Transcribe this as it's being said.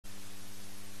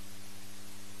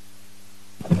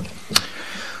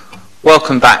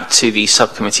Welcome back to the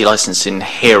subcommittee licensing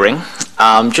hearing.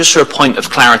 Just for a point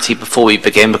of clarity before we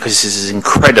begin, because this is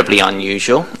incredibly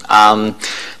unusual,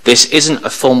 this isn't a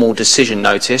formal decision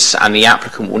notice and the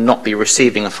applicant will not be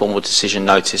receiving a formal decision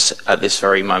notice at this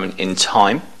very moment in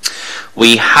time.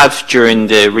 We have during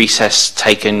the recess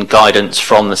taken guidance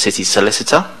from the city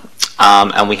solicitor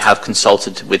and we have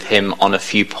consulted with him on a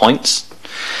few points.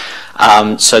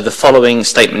 So the following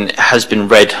statement has been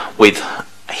read with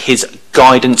his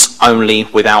guidance only,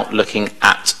 without looking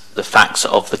at the facts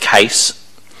of the case.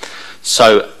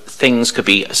 So things could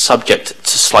be subject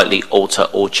to slightly alter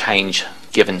or change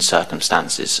given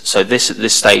circumstances. So this at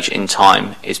this stage in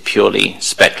time is purely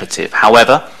speculative.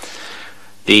 However,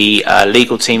 the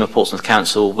legal team of Portsmouth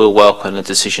Council will welcome a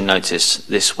decision notice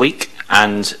this week,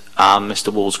 and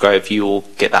Mr. Walsgrove, you will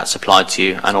get that supplied to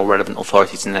you and all relevant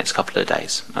authorities in the next couple of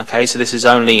days. Okay, so this is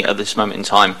only at this moment in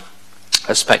time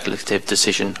a speculative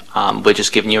decision. We're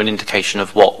just giving you an indication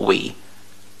of what we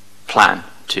plan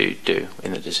to do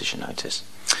in the decision notice.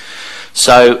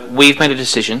 So we've made a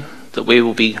decision that we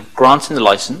will be granting the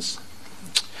licence.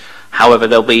 However,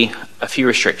 there'll be a few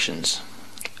restrictions.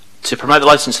 To promote the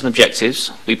licence and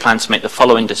objectives, we plan to make the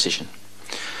following decision.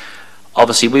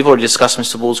 Obviously, we've already discussed,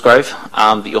 Mr. Walsgrove,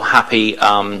 that you're happy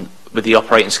with the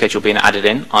operating schedule being added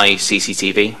in, i.e.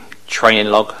 CCTV,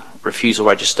 training log, refusal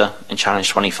register and challenge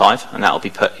 25, and that will be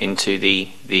put into the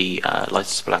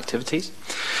licensable activities.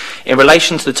 In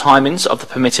relation to the timings of the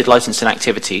permitted licensing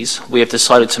activities, we have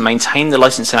decided to maintain the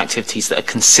licensing activities that are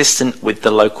consistent with the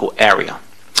local area.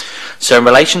 So in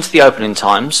relation to the opening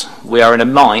times, we are in a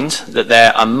mind that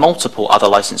there are multiple other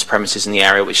licensed premises in the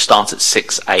area which start at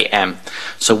 6 AM.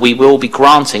 So we will be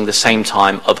granting the same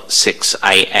time of 6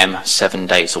 AM 7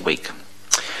 days a week.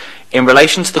 In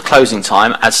relation to the closing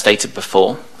time, as stated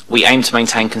before, we aim to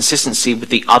maintain consistency with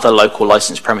the other local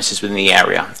licensed premises within the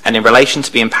area, and in relation to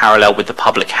be in parallel with the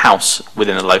public house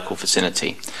within the local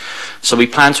vicinity. So we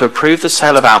plan to approve the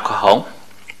sale of alcohol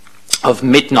of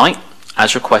midnight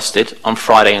as requested on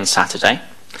Friday and Saturday.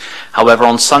 However,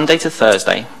 on Sunday to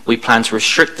Thursday, we plan to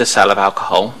restrict the sale of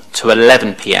alcohol to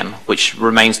 11 PM, which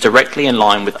remains directly in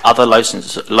line with other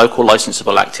local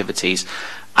licensable activities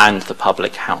and the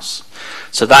public house.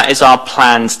 So that is our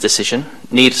planned decision.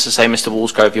 Needless to say, Mr.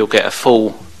 Walsgrove, you'll get a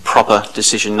full, proper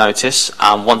decision notice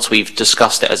once we've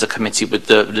discussed it as a committee with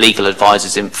the legal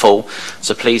advisors in full.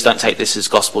 So please don't take this as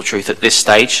gospel truth at this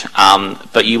stage,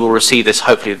 but you will receive this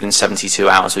hopefully within 72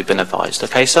 hours, we've been advised.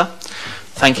 Okay, sir?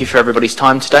 Thank you for everybody's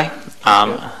time today.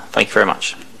 Thank you very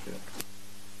much.